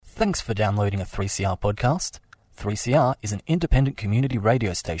Thanks for downloading a 3CR podcast. 3CR is an independent community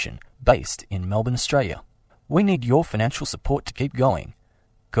radio station based in Melbourne, Australia. We need your financial support to keep going.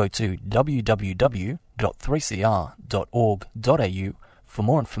 Go to www.3cr.org.au for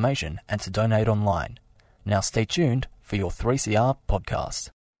more information and to donate online. Now stay tuned for your 3CR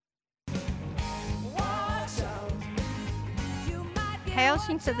podcast.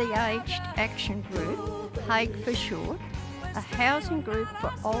 Housing for the Aged Action Group, HAGE for short, a housing group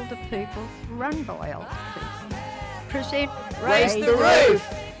for older people run by older people. Present Raise the Roof!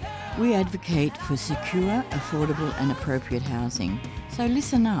 We advocate for secure, affordable and appropriate housing. So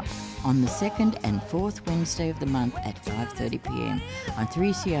listen up on the second and fourth Wednesday of the month at 5:30pm on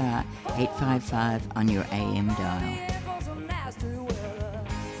 3CR 855 on your AM dial.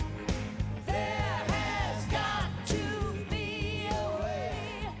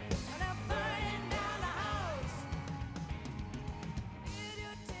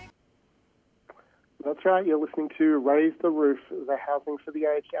 That's right, you're listening to Raise the Roof, the Housing for the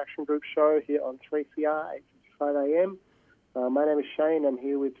Aged Action Group show here on 3CR 8:55am. My name is Shane. I'm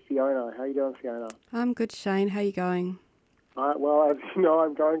here with Fiona. How are you doing, Fiona? I'm good, Shane. How are you going? Well, as you know,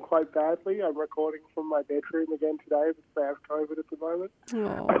 I'm going quite badly. I'm recording from my bedroom again today because I have COVID at the moment.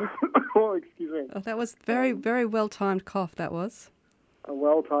 Oh, Oh, excuse me. oh that was very, very well-timed cough, that was. A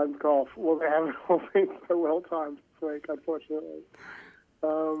well-timed cough. Well, they haven't all been so well-timed this week, unfortunately.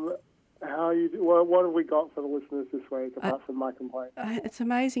 What have we got for the listeners this week, apart from my complaint? It's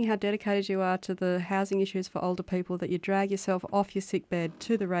amazing how dedicated you are to the housing issues for older people that you drag yourself off your sick bed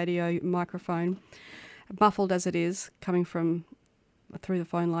to the radio microphone, muffled as it is, coming from through the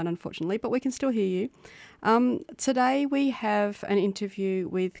phone line, unfortunately, but we can still hear you. Today we have an interview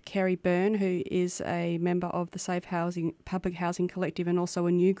with Kerry Byrne, who is a member of the Safe Housing Public Housing Collective and also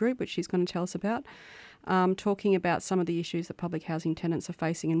a new group, which she's going to tell us about. Talking about some of the issues that public housing tenants are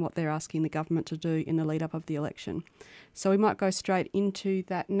facing and what they're asking the government to do in the lead up of the election. So we might go straight into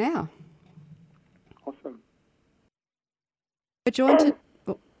that now. Awesome.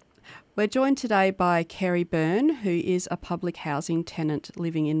 We're joined today by Kerry Byrne, who is a public housing tenant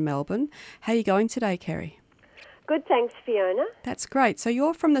living in Melbourne. How are you going today, Kerry? Good, thanks, Fiona. That's great. So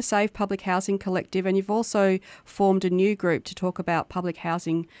you're from the Safe Public Housing Collective and you've also formed a new group to talk about public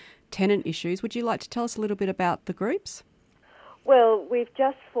housing tenant issues. Would you like to tell us a little bit about the groups? Well, we've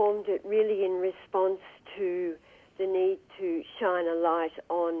just formed it really in response to the need to shine a light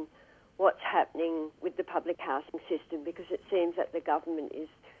on what's happening with the public housing system, because it seems that the government is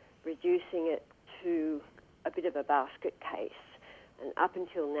reducing it to a bit of a basket case. And up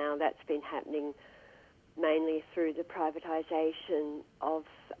until now, that's been happening mainly through the privatisation of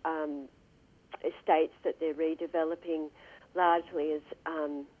estates that they're redeveloping largely as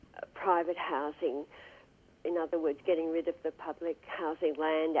private housing, in other words, getting rid of the public housing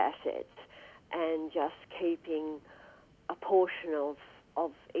land assets and just keeping a portion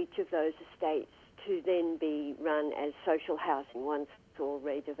of each of those estates to then be run as social housing once it's all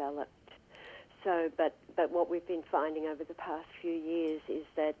redeveloped. So, but what we've been finding over the past few years is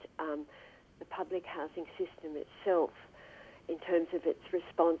that the public housing system itself, in terms of its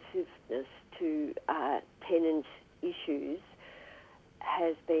responsiveness to tenant issues,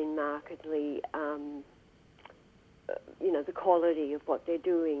 has been markedly, the quality of what they're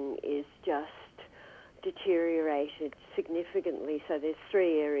doing is just deteriorated significantly. So there's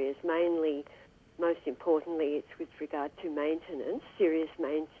three areas. Mainly, most importantly, it's with regard to maintenance. Serious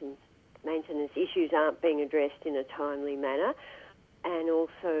maintenance issues aren't being addressed in a timely manner, and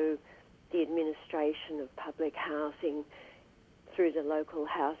also the administration of public housing through the local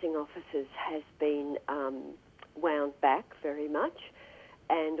housing officers has been wound back very much.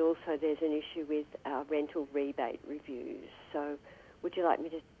 And also there's an issue with our rental rebate reviews. So would you like me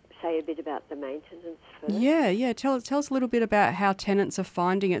to say a bit about the maintenance first? Yeah. Tell us a little bit about how tenants are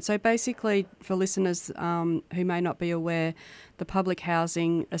finding it. So basically, for listeners who may not be aware, the public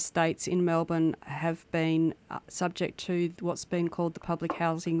housing estates in Melbourne have been subject to what's been called the Public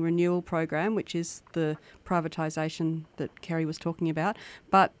Housing Renewal Program, which is the privatisation that Kerry was talking about.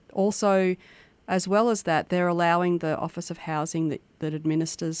 But also, as well as that, they're allowing the Office of Housing that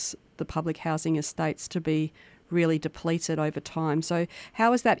administers the public housing estates to be really depleted over time. So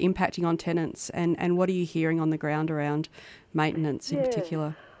how is that impacting on tenants, and what are you hearing on the ground around maintenance in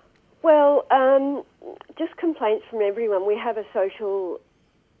particular? Well, just complaints from everyone. We have a social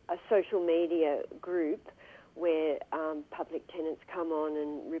media group where public tenants come on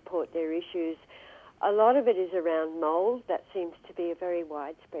and report their issues. A lot of it is around mould. That seems to be a very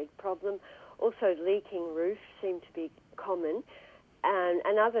widespread problem. Also, leaking roofs seem to be common,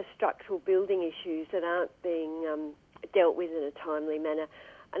 and other structural building issues that aren't being dealt with in a timely manner.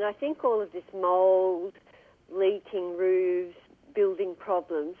 And I think all of this mould, leaking roofs, building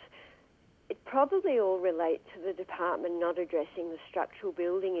problems, it probably all relates to the department not addressing the structural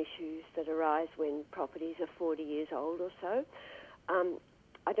building issues that arise when properties are 40 years old or so.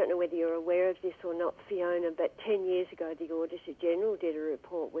 I don't know whether you're aware of this or not, Fiona, but 10 years ago the Auditor General did a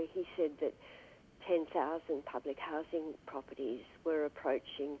report where he said that 10,000 public housing properties were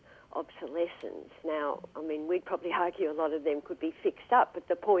approaching obsolescence. Now, I mean, we'd probably argue a lot of them could be fixed up, but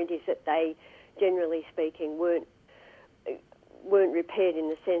the point is that they, generally speaking, weren't repaired in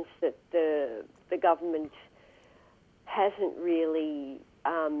the sense that the government hasn't really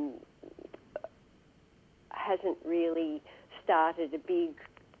started a big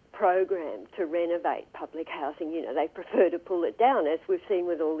program to renovate public housing. You know, they prefer to pull it down, as we've seen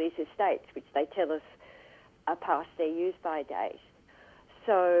with all these estates, which they tell us are past their use-by date.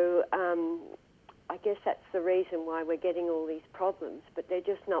 So I guess that's the reason why we're getting all these problems, but they're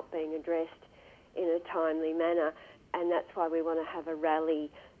just not being addressed in a timely manner, and that's why we want to have a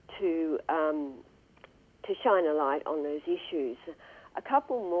rally to shine a light on those issues. A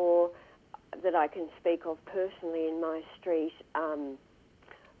couple more that I can speak of personally in my street.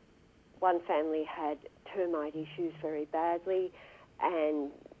 One family had termite issues very badly,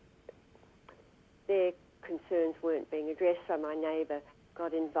 and their concerns weren't being addressed, so my neighbour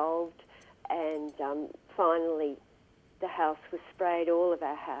got involved, and finally the house was sprayed. All of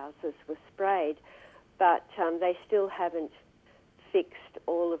our houses were sprayed, but they still haven't fixed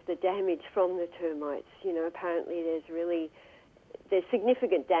all of the damage from the termites. You know, apparently there's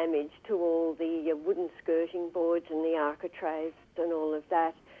significant damage to all the wooden skirting boards and the architraves and all of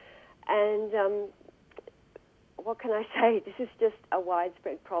that. And what can I say? This is just a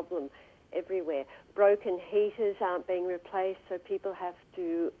widespread problem everywhere. Broken heaters aren't being replaced, so people have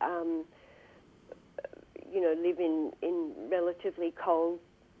to, live in relatively cold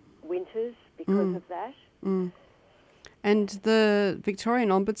winters because of that. Mm. And the Victorian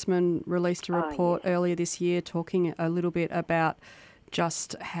Ombudsman released a report earlier this year talking a little bit about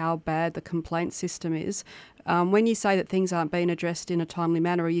just how bad the complaint system is. When you say that things aren't being addressed in a timely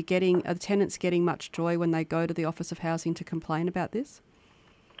manner, are the tenants getting much joy when they go to the Office of Housing to complain about this?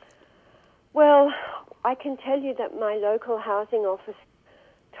 Well, I can tell you that my local housing office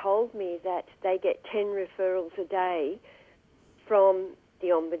told me that they get 10 referrals a day from the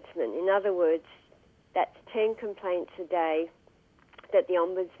Ombudsman. In other words, that's 10 complaints a day that the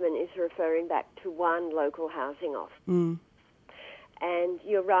Ombudsman is referring back to one local housing office. Mm. And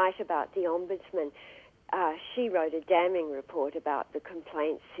you're right about the Ombudsman. She wrote a damning report about the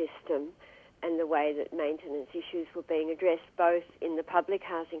complaint system and the way that maintenance issues were being addressed both in the public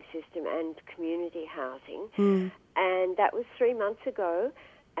housing system and community housing. Mm. And that was 3 months ago,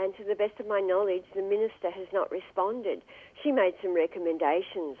 and to the best of my knowledge, the Minister has not responded. She made some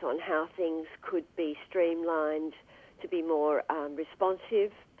recommendations on how things could be streamlined to be more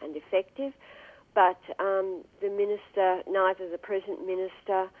responsive and effective, but the Minister, neither the present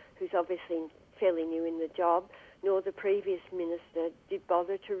Minister, who's obviously fairly new in the job, nor the previous Minister did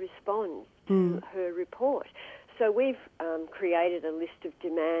bother to respond to her report. So we've created a list of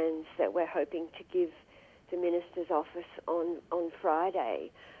demands that we're hoping to give the Minister's office on Friday.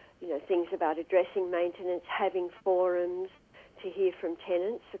 You know, things about addressing maintenance, having forums to hear from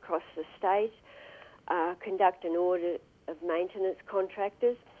tenants across the state, conduct an audit of maintenance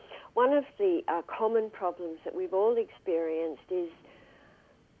contractors. One of the common problems that we've all experienced is,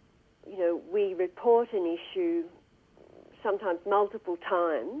 you know, we report an issue sometimes multiple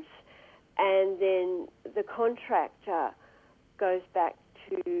times, and then the contractor goes back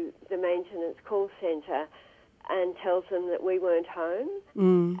to the maintenance call centre and tells them that we weren't home,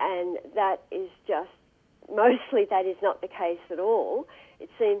 and that is just, mostly that is not the case at all. It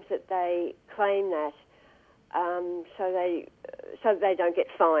seems that they claim that so they don't get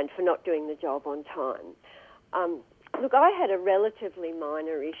fined for not doing the job on time. Look, I had a relatively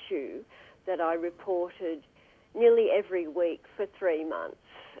minor issue that I reported nearly every week for 3 months,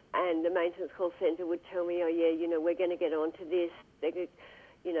 and the maintenance call centre would tell me, oh yeah, you know, we're going to get on to this,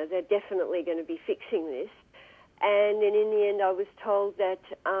 they're definitely going to be fixing this. And then in the end I was told that,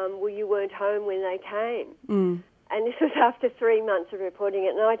 well, you weren't home when they came. Mm. And this was after 3 months of reporting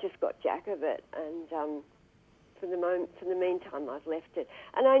it, and I just got jack of it. And for the meantime, I've left it.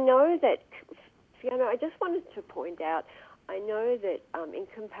 And I know that, Fiona, I just wanted to point out, I know that in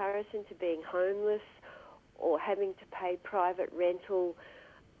comparison to being homeless or having to pay private rental,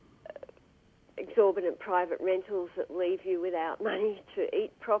 exorbitant private rentals that leave you without money to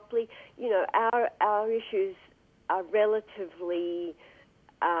eat properly, you know, our issues are relatively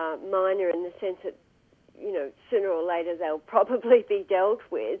minor in the sense that, sooner or later they'll probably be dealt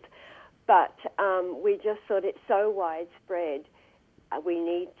with. But we just thought it's so widespread, we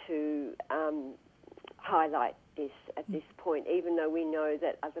need to highlight this at this point, even though we know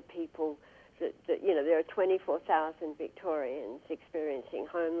that other people, that there are 24,000 Victorians experiencing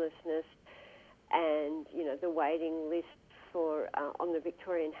homelessness, and, the waiting list for on the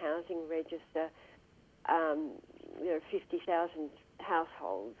Victorian Housing Register, there are 50,000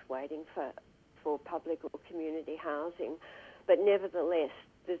 households waiting for public or community housing. But nevertheless,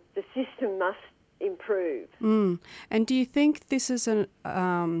 the system must improve. And do you think this is do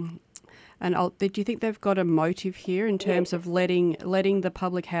you think they've got a motive here in terms of letting the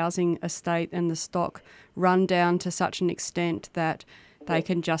public housing estate and the stock run down to such an extent that they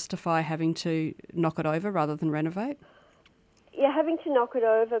can justify having to knock it over rather than renovate? Yeah, having to knock it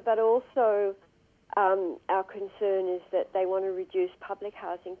over, but also our concern is that they want to reduce public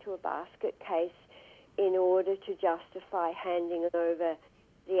housing to a basket case in order to justify handing over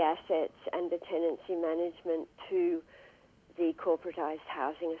the assets and the tenancy management to the corporatised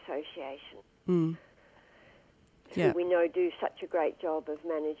housing association, who we know do such a great job of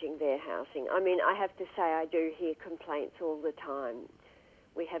managing their housing. I mean, I have to say I do hear complaints all the time.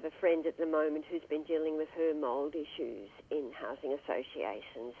 We have a friend at the moment who's been dealing with her mould issues in housing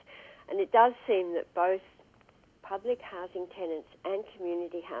associations, and it does seem that both public housing tenants and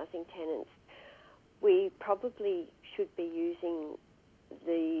community housing tenants, we probably should be using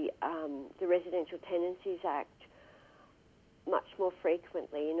the Residential Tenancies Act much more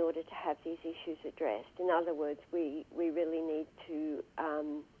frequently in order to have these issues addressed. In other words, we really need to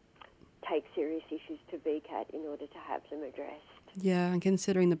take serious issues to VCAT in order to have them addressed. Yeah, and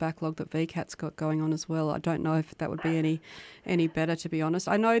considering the backlog that VCAT's got going on as well, I don't know if that would be any better, to be honest.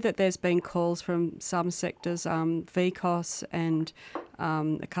 I know that there's been calls from some sectors, VCOS and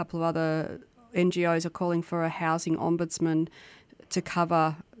a couple of other NGOs are calling for a housing ombudsman to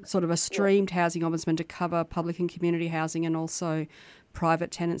cover, sort of a streamed housing ombudsman to cover public and community housing and also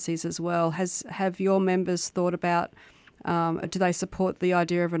private tenancies as well. Have your members thought about, do they support the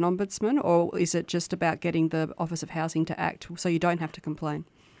idea of an ombudsman, or is it just about getting the Office of Housing to act so you don't have to complain?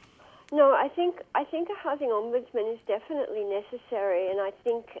 No, I think a housing ombudsman is definitely necessary, and I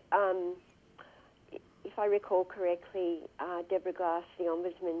think, if I recall correctly, Deborah Glass, the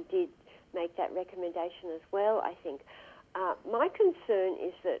ombudsman, did make that recommendation as well, I think. My concern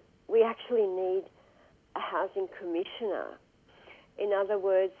is that we actually need a housing commissioner. In other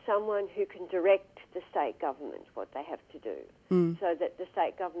words, someone who can direct the state government what they have to do, so that the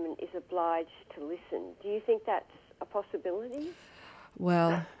state government is obliged to listen. Do you think that's a possibility?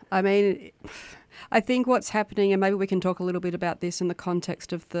 Well, I mean, I think what's happening, and maybe we can talk a little bit about this in the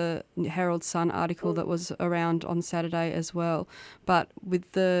context of the Herald Sun article that was around on Saturday as well, but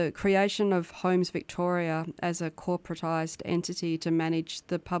with the creation of Homes Victoria as a corporatised entity to manage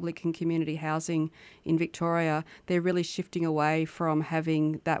the public and community housing in Victoria, they're really shifting away from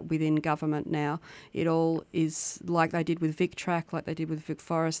having that within government now. It all is like they did with VicTrack, like they did with Vic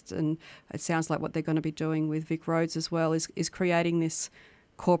Forest, and it sounds like what they're going to be doing with Vic Roads as well, is creating this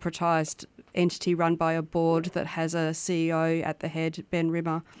corporatised entity run by a board that has a CEO at the head, Ben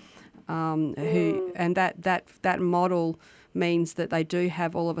Rimmer, and that model means that they do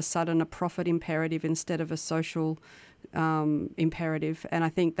have all of a sudden a profit imperative instead of a social imperative, and I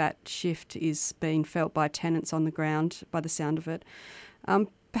think that shift is being felt by tenants on the ground by the sound of it.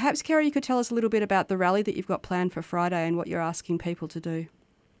 Perhaps, Kerry, you could tell us a little bit about the rally that you've got planned for Friday and what you're asking people to do.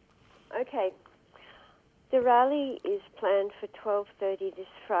 Okay. The rally is planned for 12:30 this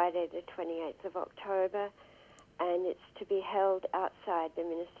Friday, the 28th of October, and it's to be held outside the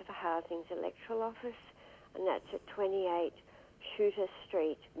Minister for Housing's electoral office, and that's at 28 Shooter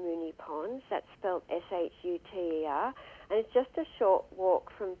Street, Moonee Ponds. That's spelled Shuter, and it's just a short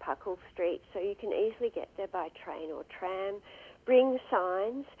walk from Puckle Street, so you can easily get there by train or tram. Bring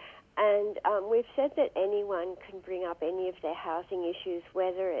signs, and we've said that anyone can bring up any of their housing issues,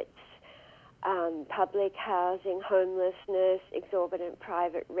 whether it's public housing, homelessness, exorbitant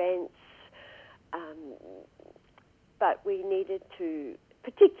private rents, but we needed to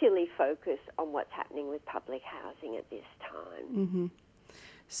particularly focus on what's happening with public housing at this time. Mm-hmm.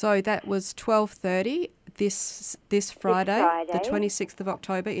 So that was 12:30 this Friday, the 26th of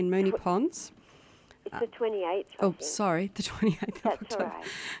October in Moonee Ponds. It's the 28th. Oh, sorry, the 28th of That's October. All right.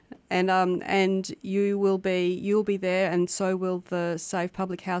 And you'll be there, and so will the Save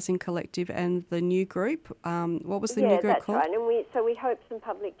Public Housing Collective and the new group. What was the new group called? Yeah, that's right. And we hope some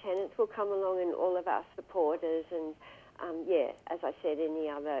public tenants will come along, and all of our supporters. And as I said, any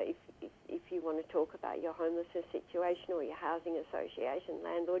other, if you want to talk about your homelessness situation or your housing association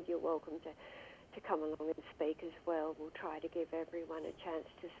landlord, you're welcome to come along and speak as well. We'll try to give everyone a chance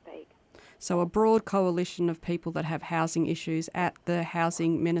to speak. So a broad coalition of people that have housing issues at the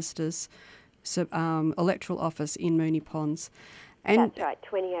Housing Minister's electoral office in Moonee Ponds. And that's right,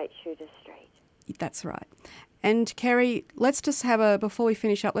 28 Shooter Street. That's right. And Kerry, let's just before we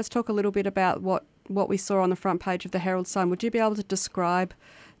finish up, let's talk a little bit about what we saw on the front page of the Herald Sun. Would you be able to describe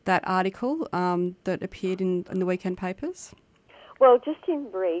that article that appeared in the weekend papers? Well, just in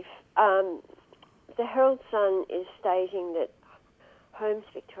brief, the Herald Sun is stating that Homes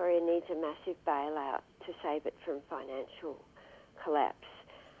Victoria needs a massive bailout to save it from financial collapse.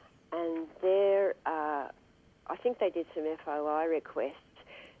 And I think they did some FOI requests.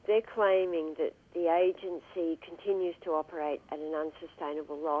 They're claiming that the agency continues to operate at an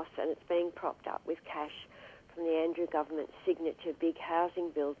unsustainable loss, and it's being propped up with cash from the Andrew government's signature big housing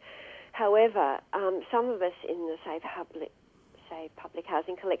build. However, some of us in the Public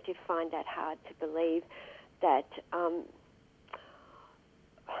Housing Collective find that hard to believe, that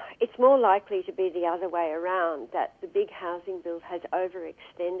it's more likely to be the other way around, that the big housing build has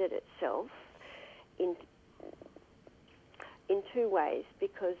overextended itself in two ways,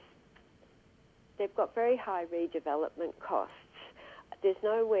 because they've got very high redevelopment costs. There's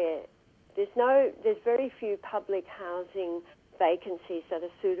very few public housing vacancies that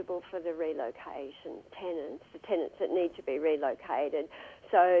are suitable for the relocation tenants, the tenants that need to be relocated.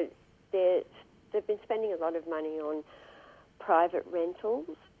 So they've been spending a lot of money on private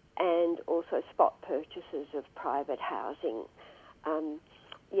rentals and also spot purchases of private housing.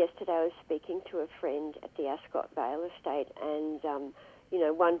 Yesterday I was speaking to a friend at the Ascot Vale estate, and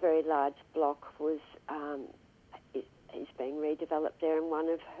one very large block is being redeveloped there, and one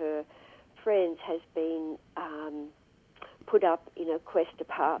of her friends has been put up in a Quest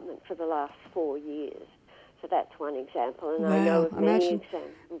apartment for the last 4 years. So that's one example, and wow. I know of many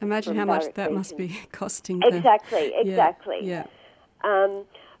examples. Imagine how much that must be costing them. Exactly. Yeah.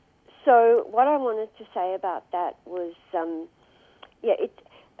 So what I wanted to say about that was,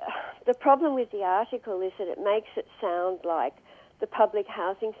 the problem with the article is that it makes it sound like the public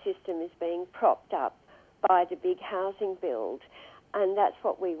housing system is being propped up by the big housing build, and that's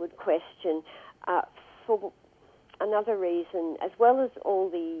what we would question for another reason, as well as all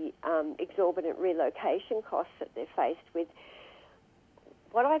the exorbitant relocation costs that they're faced with.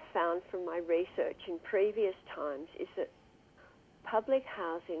 What I've found from my research in previous times is that public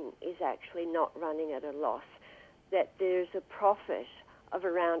housing is actually not running at a loss, that there's a profit of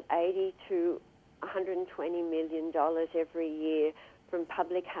around $80 to $120 million every year from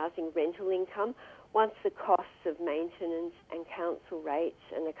public housing rental income. Once the costs of maintenance and council rates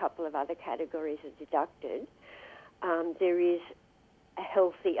and a couple of other categories are deducted, there is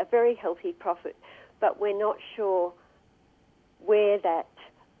a very healthy profit, but we're not sure where that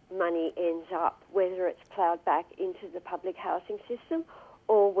money ends up, whether it's ploughed back into the public housing system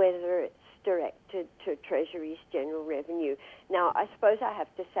or whether it's directed to Treasury's general revenue. Now, I suppose I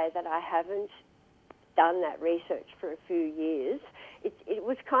have to say that I haven't done that research for a few years. It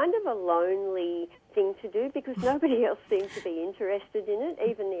was kind of a lonely thing to do because nobody else seemed to be interested in it,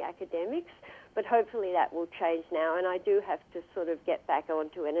 even the academics, but hopefully that will change now, and I do have to sort of get back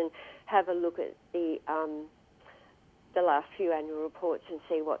onto it and have a look at the last few annual reports and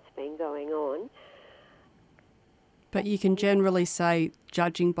see what's been going on. But you can generally say,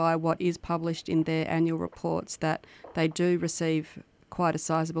 judging by what is published in their annual reports, that they do receive quite a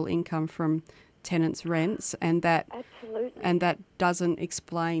sizable income from tenants' rents, and that Absolutely. And that doesn't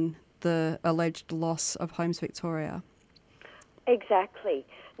explain the alleged loss of Homes Victoria. Exactly.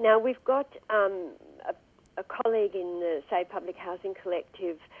 Now, we've got a colleague in the Public Housing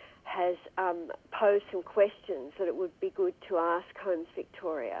Collective has posed some questions that it would be good to ask Homes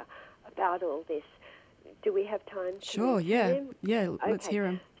Victoria about all this. Do we have time to Sure, yeah. Let's hear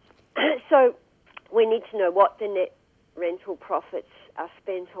them. So we need to know what the net rental profits are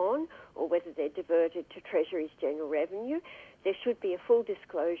spent on, or whether they're diverted to Treasury's general revenue. There should be a full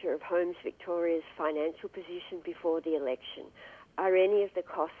disclosure of Homes Victoria's financial position before the election. Are any of the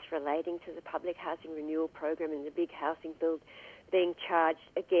costs relating to the public housing renewal program and the big housing build being charged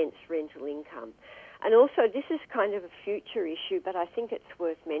against rental income? And also, this is kind of a future issue, but I think it's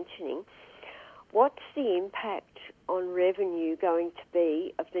worth mentioning. What's the impact on revenue going to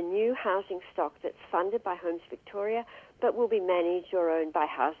be of the new housing stock that's funded by Homes Victoria but will be managed or owned by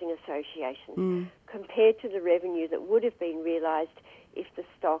housing associations compared to the revenue that would have been realised if the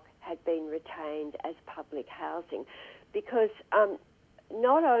stock had been retained as public housing? Because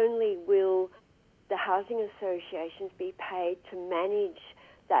not only will the housing associations be paid to manage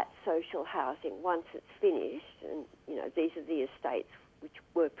that social housing once it's finished, and these are the estates which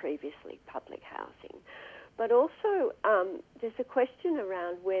were previously public housing. But also there's a question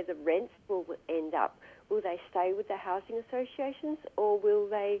around where the rents will end up. Will they stay with the housing associations, or will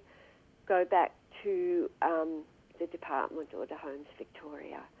they go back to the department or to Homes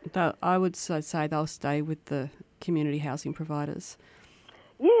Victoria? I would say they'll stay with the community housing providers.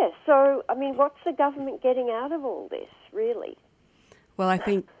 Yeah, so, I mean, what's the government getting out of all this, really? Well, I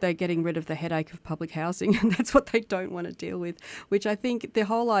think they're getting rid of the headache of public housing, and that's what they don't want to deal with, which I think the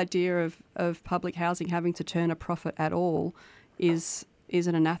whole idea of public housing having to turn a profit at all is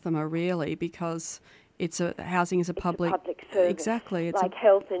an anathema, really, because housing is a public service. Exactly. It's like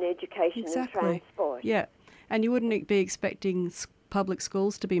health and education and transport. Yeah, and you wouldn't be expecting public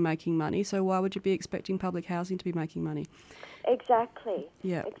schools to be making money, so why would you be expecting public housing to be making money? Exactly.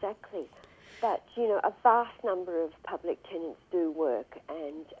 Yeah. Exactly. But, a vast number of public tenants do work,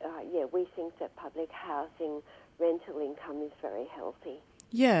 and, we think that public housing rental income is very healthy.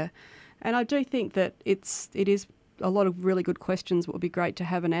 Yeah, and I do think that it is a lot of really good questions that would be great to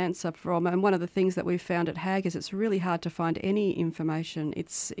have an answer from. And one of the things that we've found at HAG is it's really hard to find any information.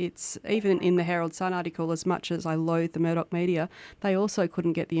 It's even in the Herald Sun article, as much as I loathe the Murdoch media, they also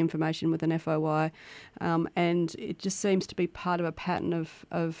couldn't get the information with an FOI. And it just seems to be part of a pattern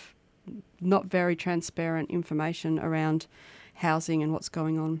of not very transparent information around housing and what's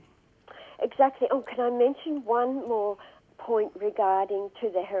going on. Exactly. Oh, can I mention one more point regarding to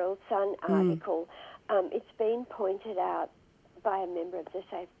the Herald Sun article? It's been pointed out by a member of the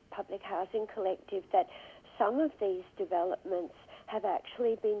Safe Public Housing Collective that some of these developments have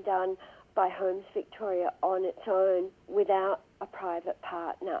actually been done by Homes Victoria on its own without a private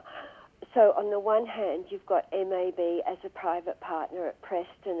partner. So on the one hand, you've got MAB as a private partner at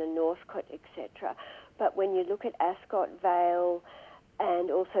Preston and Northcote, etc. But when you look at Ascot Vale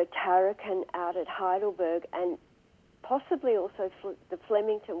and also Tarracan out at Heidelberg and possibly also the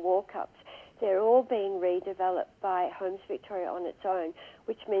Flemington Walk-Ups, they're all being redeveloped by Homes Victoria on its own,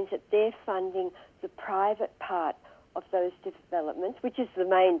 which means that they're funding the private part of those developments, which is the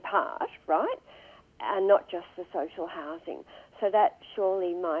main part, right, and not just the social housing. So that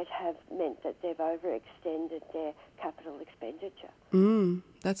surely might have meant that they've overextended their capital expenditure.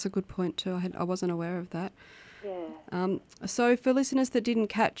 That's a good point too. I wasn't aware of that. Yeah. So for listeners that didn't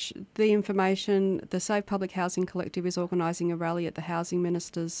catch the information, the Safe Public Housing Collective is organising a rally at the Housing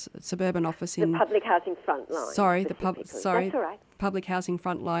Minister's suburban office in... The Public Housing Frontline. Sorry, That's all right. Public Housing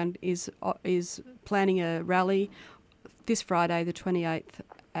Frontline is planning a rally this Friday, the 28th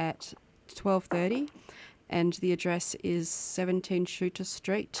at 12:30. And the address is 17 Shooter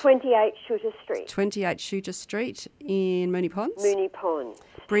Street. 28 Shooter Street. 28 Shooter Street in Moonee Ponds. Moonee Ponds.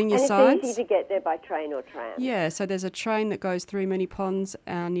 Bring your and signs. It's easy to get there by train or tram. Yeah, so there's a train that goes through Moonee Ponds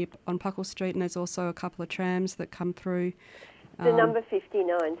on Puckle Street, and there's also a couple of trams that come through. The number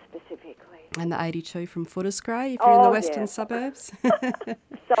 59 specifically. And the 82 from Footscray if you're in the western suburbs.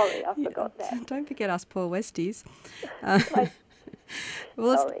 Sorry, I forgot that. Don't forget us poor Westies.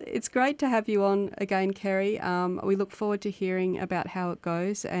 Well, it's great to have you on again, Kerry. We look forward to hearing about how it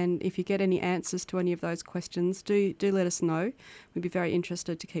goes, and if you get any answers to any of those questions, do let us know. We'd be very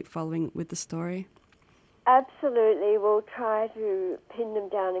interested to keep following with the story. Absolutely. We'll try to pin them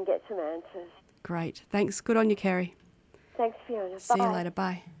down and get some answers. Great. Thanks. Good on you, Kerry. Thanks, Fiona. See you later.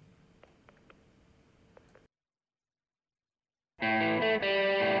 Bye.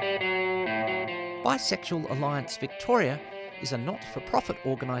 Bisexual Alliance Victoria is a not-for-profit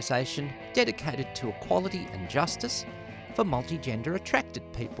organisation dedicated to equality and justice for multigender attracted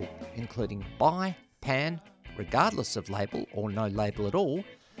people, including bi, pan, regardless of label or no label at all,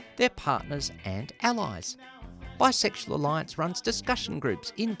 their partners and allies. Bisexual Alliance runs discussion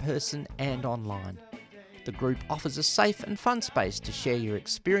groups in person and online. The group offers a safe and fun space to share your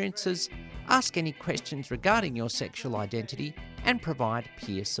experiences, ask any questions regarding your sexual identity, and provide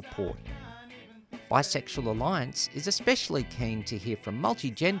peer support. Bisexual Alliance is especially keen to hear from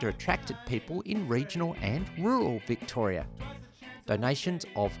multigender attracted people in regional and rural Victoria. Donations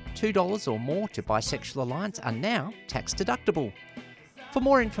of $2 or more to Bisexual Alliance are now tax deductible. For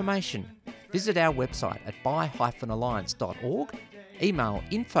more information, visit our website at bi-alliance.org, email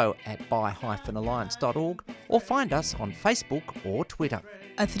info@bi-alliance.org, or find us on Facebook or Twitter.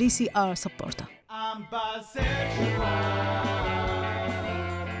 A 3CR supporter. I'm bisexual.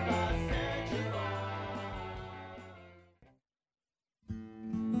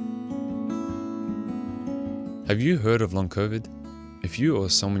 Have you heard of long COVID? If you or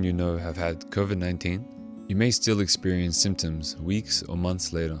someone you know have had COVID-19, you may still experience symptoms weeks or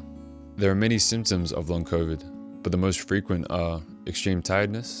months later. There are many symptoms of long COVID, but the most frequent are extreme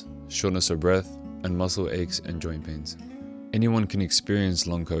tiredness, shortness of breath, and muscle aches and joint pains. Anyone can experience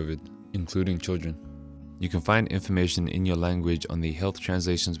long COVID, including children. You can find information in your language on the Health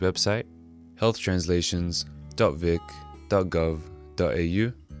Translations website,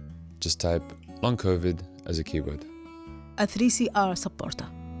 healthtranslations.vic.gov.au. Just type long COVID as a keyword. A 3CR supporter.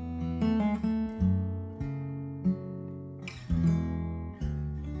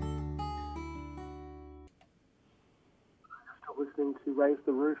 Listening to Raise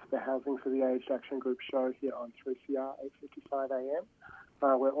the Roof, the Housing for the Aged Action Group show here on 3CR 8:55 a.m.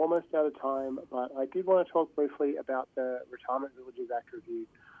 We're almost out of time, but I did want to talk briefly about the Retirement Villages Act review.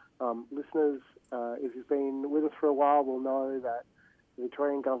 Listeners, if you've been with us for a while, will know that the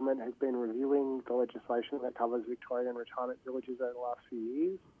Victorian Government has been reviewing the legislation that covers Victorian retirement villages over the last few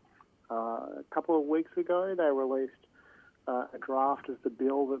years. A couple of weeks ago, they released a draft of the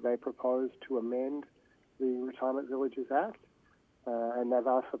bill that they proposed to amend the Retirement Villages Act. And they've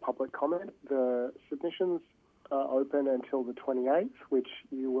asked for public comment. The submissions are open until the 28th, which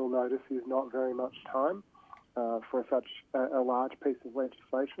you will notice is not very much time for such a large piece of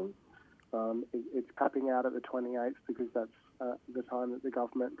legislation. It's capping out at the 28th because that's the time that the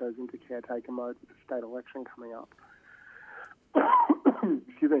government goes into caretaker mode with the state election coming up.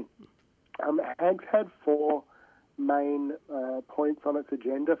 Excuse me. HAG's had 4 main points on its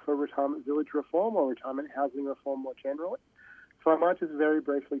agenda for retirement village reform or retirement housing reform more generally. So I might just very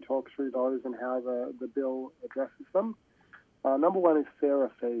briefly talk through those and how the bill addresses them. Number 1 is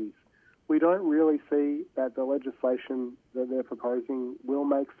fairer fees. We don't really see that the legislation that they're proposing will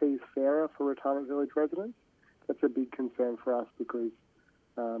make fees fairer for retirement village residents. That's a big concern for us because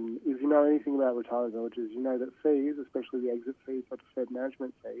if you know anything about retirement villages, you know that fees, especially the exit fees or deferred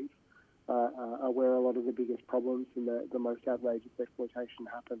management fees, are where a lot of the biggest problems and the most outrageous exploitation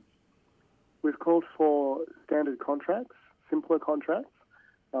happens. We've called for standard contracts, simpler contracts.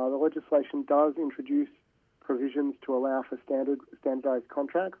 The legislation does introduce provisions to allow for standardised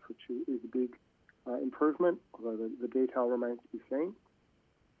contracts, which is a big improvement, although the detail remains to be seen.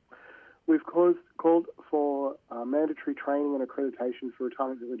 We've called for mandatory training and accreditation for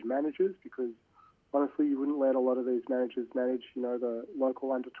retirement village managers because, honestly, you wouldn't let a lot of these managers manage, the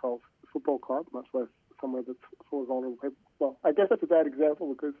local under-12 football club, much less somewhere that's full of vulnerable people. Well, I guess that's a bad example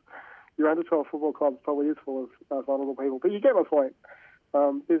because your under-12 football club probably is full of vulnerable people, but you get my point.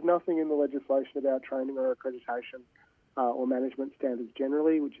 There's nothing in the legislation about training or accreditation or management standards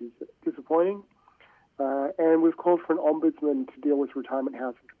generally, which is disappointing. And we've called for an ombudsman to deal with retirement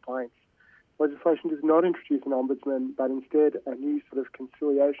housing complaints. Legislation does not introduce an ombudsman, but instead a new sort of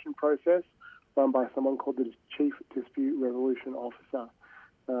conciliation process run by someone called the Chief Dispute Resolution Officer.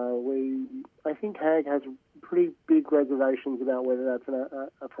 I think HAG has pretty big reservations about whether that's an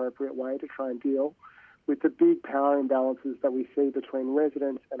appropriate way to try and deal with the big power imbalances that we see between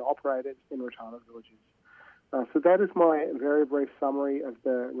residents and operators in retirement villages. So that is my very brief summary of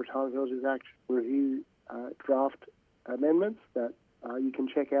the Retirement Villages Act review draft amendments that you can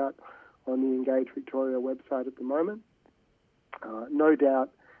check out on the Engage Victoria website at the moment. No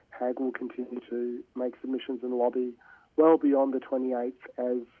doubt HAG will continue to make submissions and lobby well beyond the 28th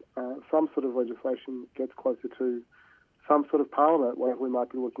as some sort of legislation gets closer to some sort of parliament, whatever we might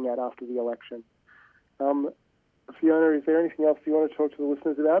be looking at after the election. Fiona, is there anything else you want to talk to the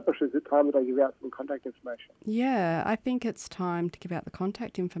listeners about, or is it time that I give out some contact information? Yeah, I think it's time to give out the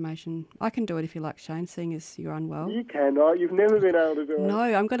contact information. I can do it if you like, Shane, seeing as you're unwell. You cannot. You've never been able to do it. No,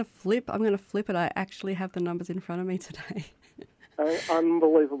 I'm going to flip it. I actually have the numbers in front of me today.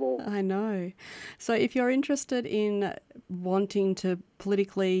 Unbelievable. I know. So if you're interested in wanting to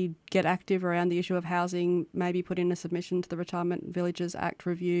politically get active around the issue of housing, maybe put in a submission to the Retirement Villages Act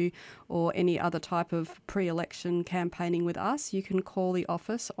review or any other type of pre-election campaigning with us, you can call the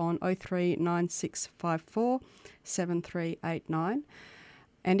office on 039654 7389.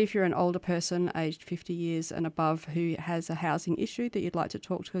 And if you're an older person aged 50 years and above who has a housing issue that you'd like to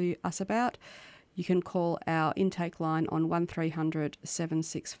talk to us about, you can call our intake line on 1300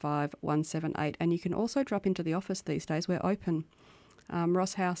 765 178, and you can also drop into the office these days. We're open.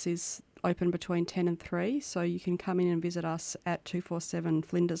 Ross House is open between 10 and 3, so you can come in and visit us at 247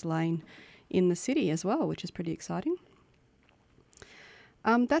 Flinders Lane in the city as well, which is pretty exciting.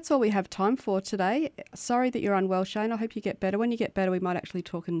 That's all we have time for today. Sorry that you're unwell, Shane. I hope you get better. When you get better, we might actually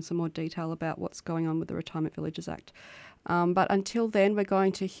talk in some more detail about what's going on with the Retirement Villages Act. But until then, we're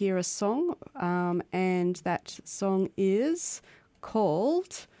going to hear a song, and that song is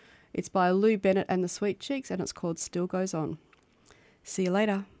called, it's by Lou Bennett and the Sweet Cheeks, and it's called Still Goes On. See you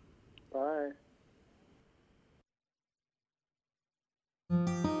later. Bye.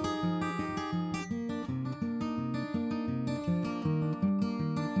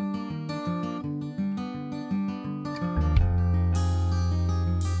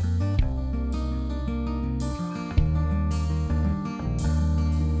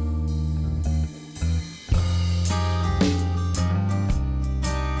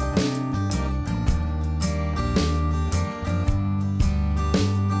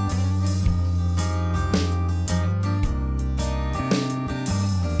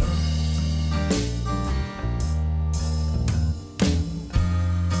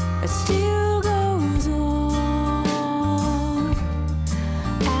 still goes on,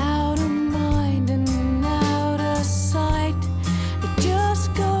 out of mind and out of sight. It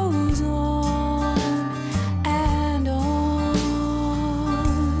just goes on and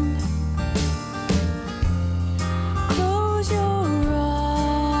on. Close your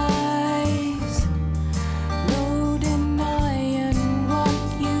eyes, no denying what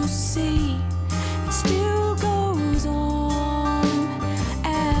you see. It still goes on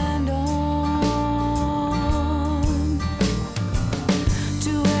and on.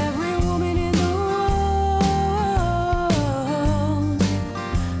 To every woman in the world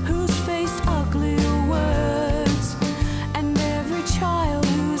who's faced ugly words, and every child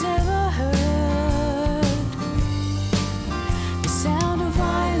who's ever heard the sound of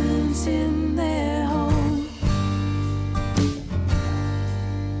violence in their home.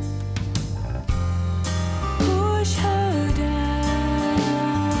 Push her down.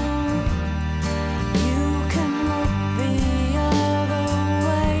 You can look the other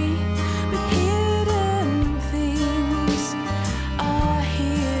way, but hidden things are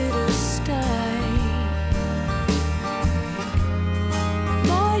here to stay.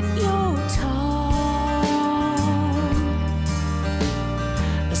 Bite your tongue,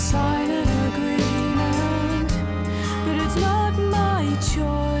 a silent agreement, but it's not my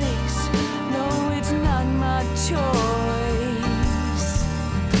choice. No, it's not my choice.